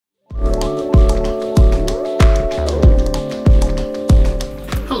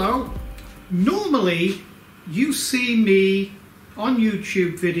normally you see me on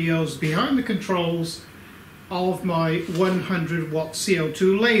YouTube videos behind the controls of my 100 watt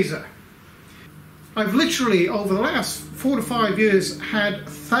CO2 laser. I've literally over the last 4 to 5 years had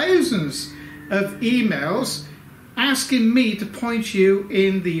thousands of emails asking me to point you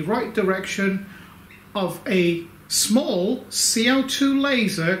in the right direction of a small CO2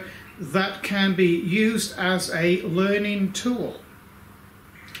 laser that can be used as a learning tool.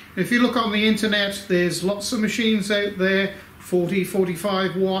 If you look on the internet, there's lots of machines out there, 40,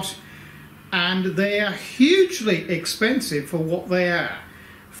 45 watt, and they are hugely expensive for what they are.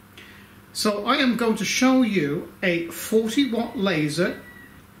 So I am going to show you a 40 watt laser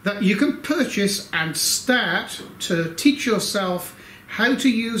that you can purchase and start to teach yourself how to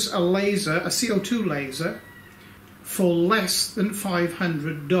use a laser, a CO2 laser, for less than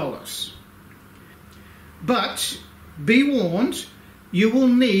 $500. But be warned, you will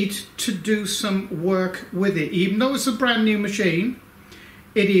need to do some work with it. Even though it's a brand new machine,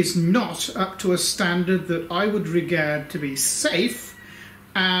 it is not up to a standard that I would regard to be safe,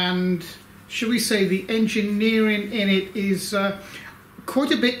 and shall we say the engineering in it is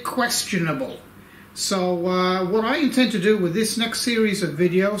quite a bit questionable. So what I intend to do with this next series of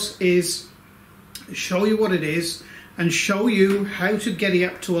videos is show you what it is and show you how to get it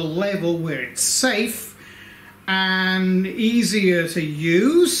up to a level where it's safe and easier to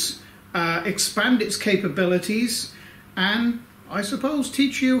use, expand its capabilities, and I suppose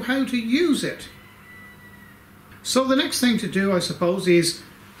teach you how to use it. So the next thing to do, I suppose, is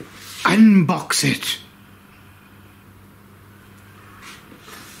unbox it.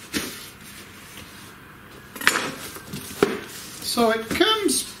 So it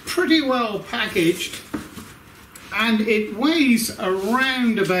comes pretty well packaged, and it weighs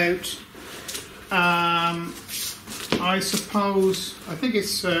around about, I suppose, I think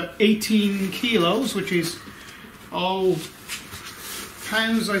it's 18 kilos, which is,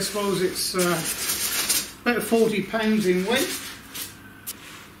 pounds, I suppose it's about 40 pounds in weight.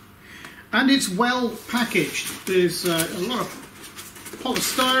 And it's well packaged. There's a lot of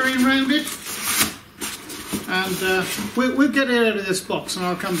polystyrene around it. And we'll get it out of this box and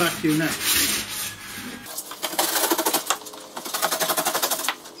I'll come back to you next.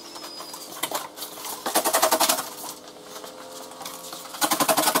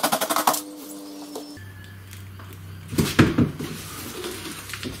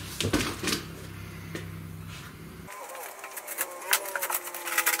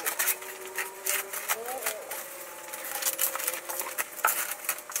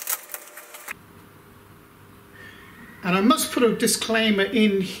 And I must put a disclaimer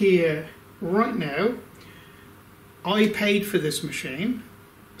in here right now. I paid for this machine,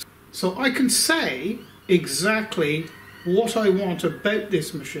 so I can say exactly what I want about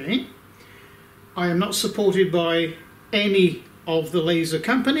this machine. I am not supported by any of the laser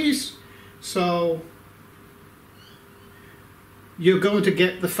companies, so you're going to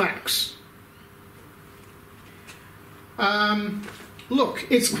get the facts. Look,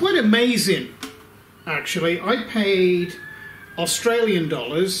 it's quite amazing. Actually, I paid Australian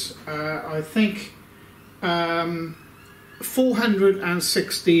dollars, I think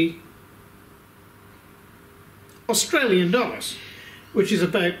 460 Australian dollars, which is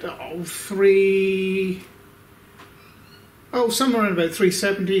about somewhere around about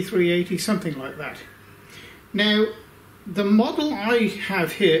 370, 380, something like that. Now, the model I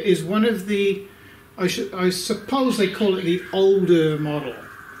have here is one of the, I suppose they call it the older model.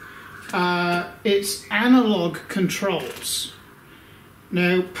 It's analog controls.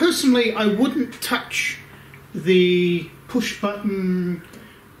 Now, personally, I wouldn't touch the push button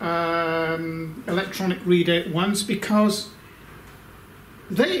electronic readout ones because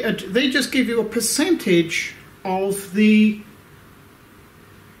they just give you a percentage of the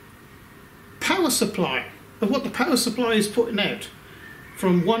power supply, of what the power supply is putting out,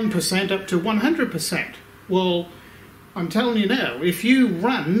 from 1% up to 100%. Well, I'm telling you now, if you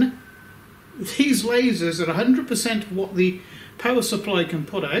run these lasers at 100% of what the power supply can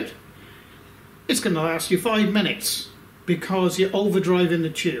put out, it's going to last you 5 minutes because you're overdriving the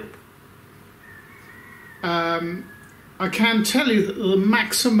tube. I can tell you that the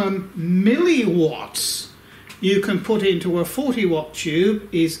maximum milliwatts you can put into a 40 watt tube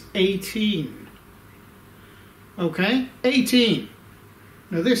is 18. Okay, 18.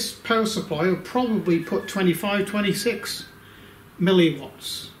 Now this power supply will probably put 25, 26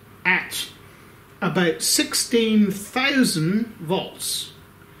 milliwatts at about 16,000 volts.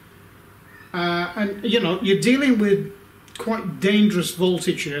 And you know, you're dealing with quite dangerous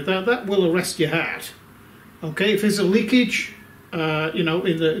voltage here. That will arrest your heart. Okay, if there's a leakage, you know,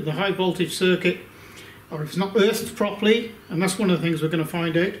 in the high voltage circuit, or if it's not earthed properly, and that's one of the things we're going to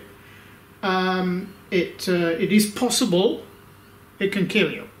find out, it is possible it can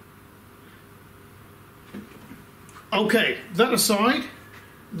kill you. Okay, that aside,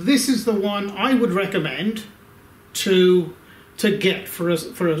 this is the one I would recommend to get for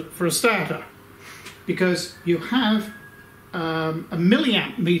a starter, because you have a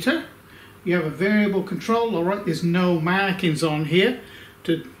milliamp meter, you have a variable control. All right, there's no markings on here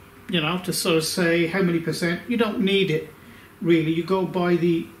to sort of say how many percent. You don't need it really. You go by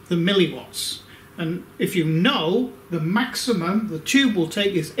the milliwatts, and if you know the maximum the tube will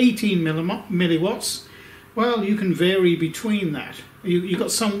take is 18 milliwatts, well, you can vary between that. You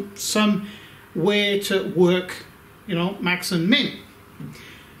got some way to work, max and min.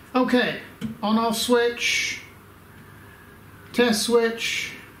 Okay, on-off switch, test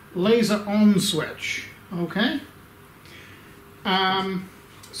switch, laser on switch. Okay.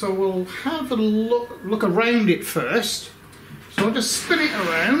 So we'll have a look around it first. So I'll just spin it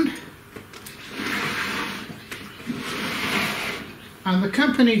around. And the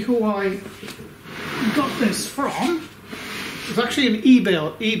company who I got this from was actually an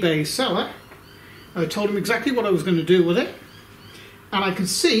eBay seller. I told him exactly what I was going to do with it. And I can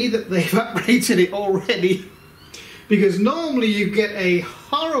see that they've upgraded it already. Because normally you get a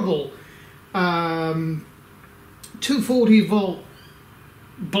horrible 240 volt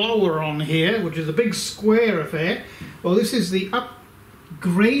blower on here, which is a big square affair. Well, this is the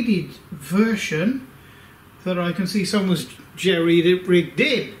upgraded version that I can see someone's rigged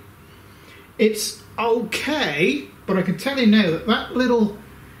in. It's okay, but I can tell you now that little,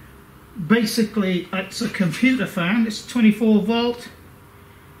 basically it's a computer fan. It's 24 volt,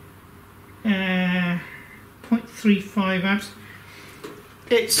 0.35 amps.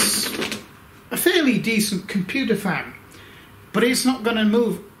 It's a fairly decent computer fan, but it's not going to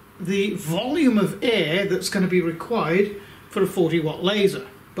move the volume of air that's going to be required for a 40 watt laser,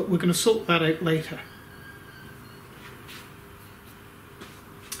 but we're going to sort that out later.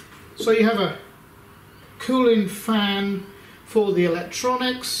 So you have a cooling fan for the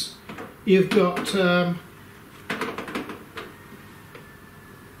electronics. You've got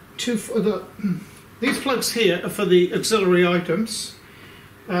these plugs here are for the auxiliary items,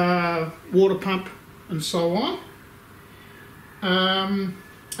 water pump and so on.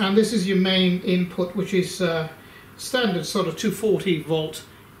 And this is your main input, which is standard sort of 240 volt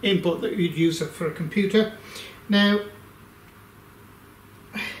input that you'd use for a computer. Now,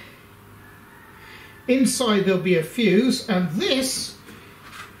 inside there'll be a fuse, and this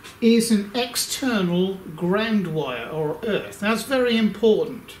is an external ground wire or earth. That's very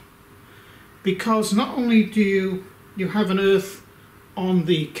important, because not only do you have an earth on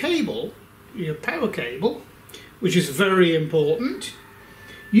the cable, your power cable, which is very important,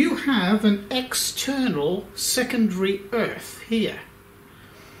 you have an external secondary earth here,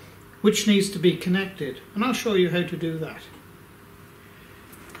 which needs to be connected, and I'll show you how to do that.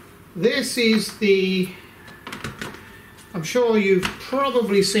 This is the, I'm sure you've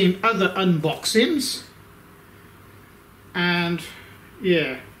probably seen other unboxings, and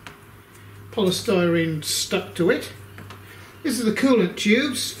yeah, polystyrene stuck to it. This is the coolant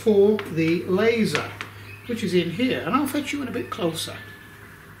tubes for the laser, which is in here, and I'll fetch you in a bit closer.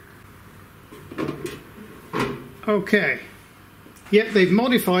 Okay, yep, they've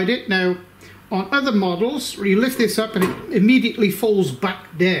modified it. Now, on other models, you lift this up and it immediately falls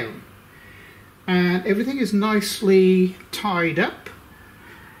back down. And everything is nicely tied up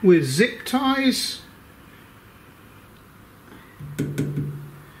with zip ties.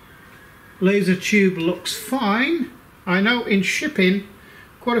 Laser tube looks fine. I know in shipping,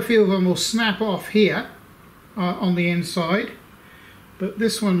 quite a few of them will snap off here on the inside, but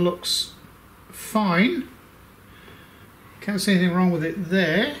this one looks fine. Can't see anything wrong with it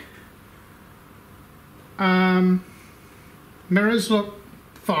there. Mirrors look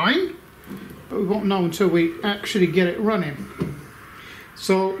fine, but we won't know until we actually get it running.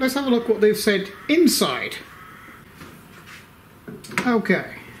 So let's have a look what they've said inside.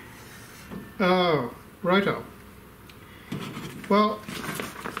 Okay. Oh, righto. Well,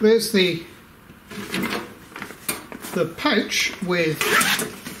 there's the pouch with,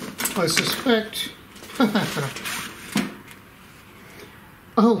 I suspect,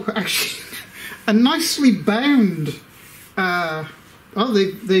 oh, actually, a nicely bound,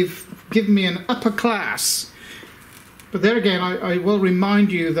 they've given me an upper class. But there again, I will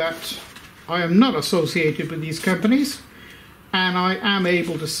remind you that I am not associated with these companies, and I am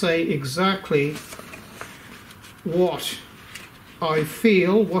able to say exactly what I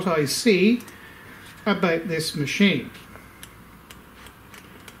feel, what I see about this machine.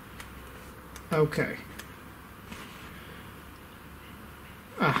 Okay,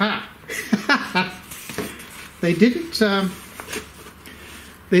 Aha! They didn't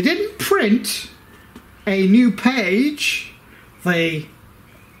print a new page. They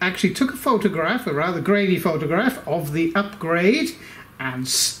actually took a photograph, a rather grainy photograph, of the upgrade and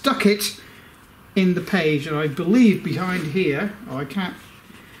stuck it in the page. And I believe behind here, oh, I can't,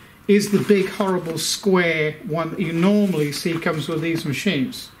 is the big horrible square one that you normally see comes with these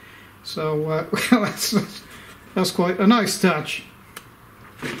machines. So well, that's quite a nice touch.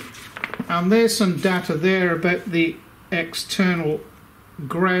 And there's some data there about the external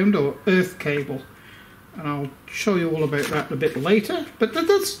ground or earth cable, and I'll show you all about that a bit later. But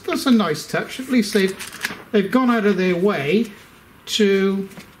that's a nice touch. At least they've gone out of their way to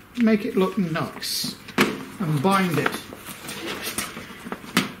make it look nice and bind it.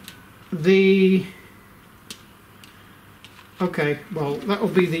 Okay, well, that will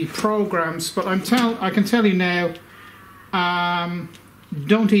be the programs, but I can tell you now,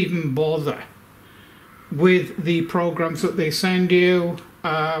 don't even bother with the programs that they send you.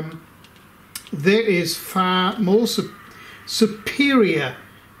 There is far more superior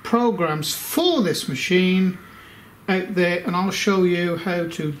programs for this machine out there, and I'll show you how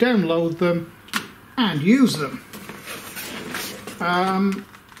to download them and use them.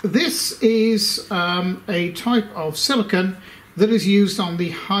 This is a type of silicon that is used on the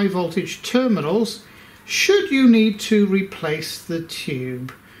high voltage terminals should you need to replace the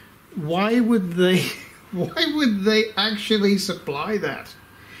tube. Why would they actually supply that?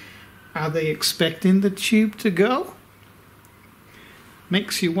 Are they expecting the tube to go?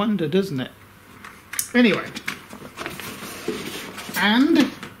 Makes you wonder, doesn't it? Anyway,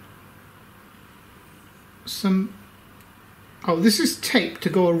 and some, oh, this is tape to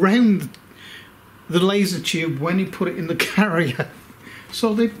go around the laser tube when you put it in the carrier.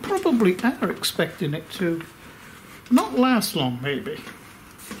 So they probably are expecting it to not last long, maybe.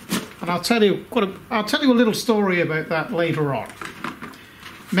 And I'll tell you a little story about that later on.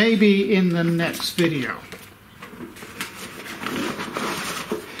 Maybe in the next video.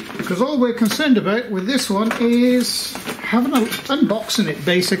 Because all we're concerned about with this one is unboxing it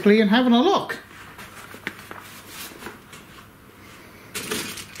basically and having a look.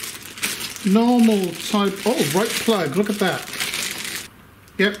 Normal type, oh, right plug, look at that.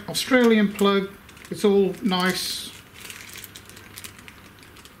 Yep, Australian plug, it's all nice.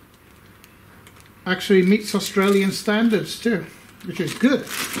 Actually meets Australian standards too, which is good.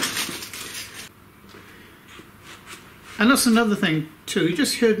 And that's another thing too, you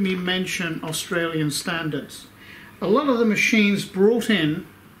just heard me mention Australian standards. A lot of the machines brought in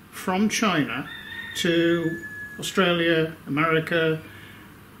from China to Australia, America,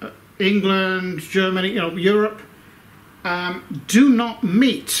 England, Germany, Europe, do not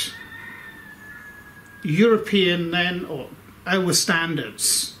meet European or our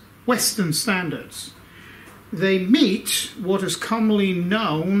standards, Western standards. They meet what is commonly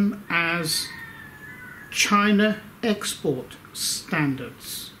known as China export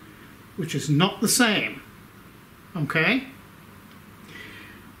standards, which is not the same. Okay?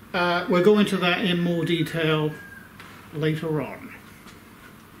 We'll go into that in more detail later on.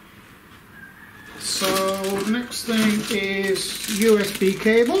 So next thing is USB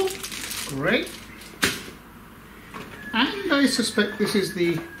cable. Great. And I suspect this is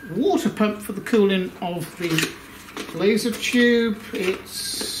the water pump for the cooling of the laser tube.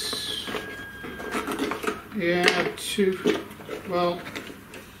 It's, yeah, well,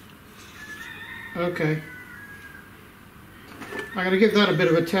 okay. I'm going to give that a bit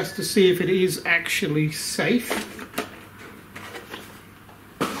of a test to see if it is actually safe.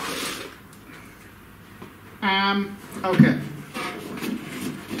 Okay.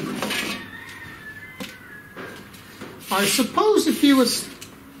 I suppose if you were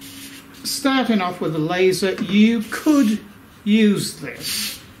starting off with a laser, you could use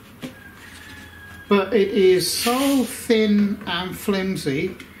this. But it is so thin and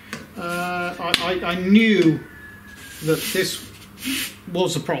flimsy, I knew that this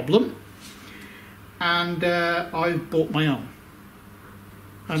was a problem, and I bought my own.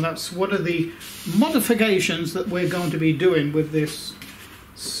 And that's one of the modifications that we're going to be doing with this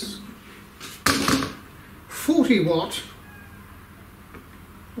 40 watt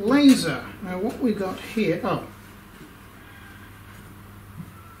laser. Now what we got here, oh,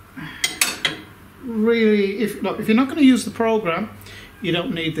 really, if you're not going to use the program, you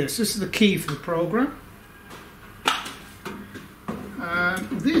don't need this. This is the key for the program.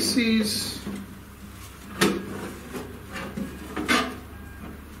 This is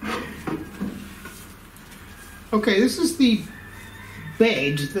okay, this is the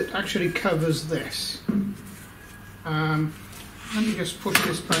bed that actually covers this. let me just push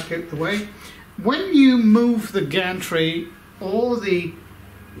this back out the way. When you move the gantry or the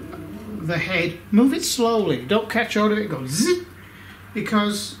head, move it slowly. Don't catch out of it, go zip,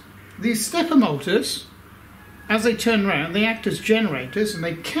 because these stepper motors, as they turn around, they act as generators, and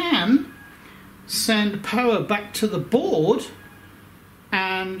they can send power back to the board,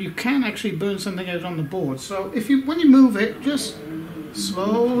 and you can actually burn something out on the board. So when you move it, just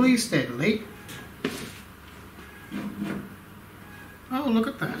slowly, steadily. Oh, look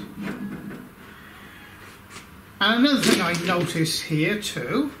at that. And another thing I notice here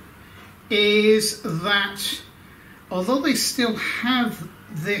too is that although they still have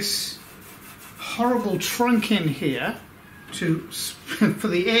this horrible trunk in here for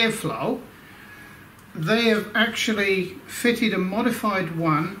the airflow, they have actually fitted a modified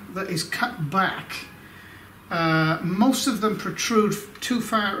one that is cut back. Most of them protrude too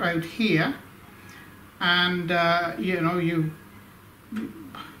far out here, and you know,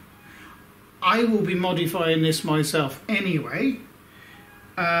 I will be modifying this myself anyway,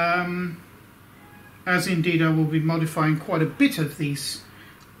 as indeed I will be modifying quite a bit of these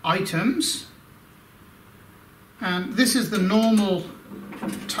items. And this is the normal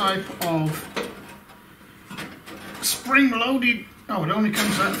type of spring-loaded. Oh, it only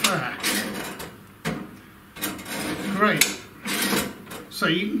comes that far. Great. So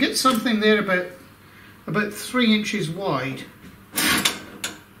you can get something there about 3 inches wide,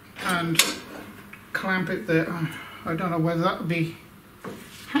 and clamp it there. I don't know whether that would be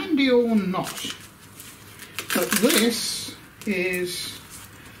handy or not. But this is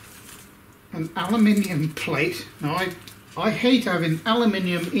an aluminium plate. Now I hate having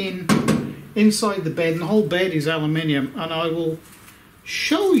aluminium inside the bed, and the whole bed is aluminium, and I will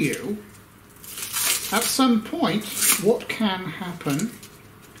show you at some point what can happen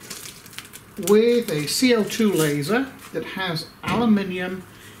with a CO2 laser that has aluminium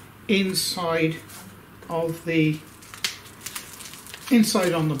inside of the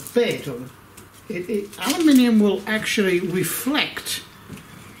on the bed. Aluminium will actually reflect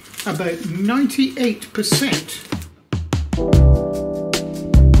about 98%.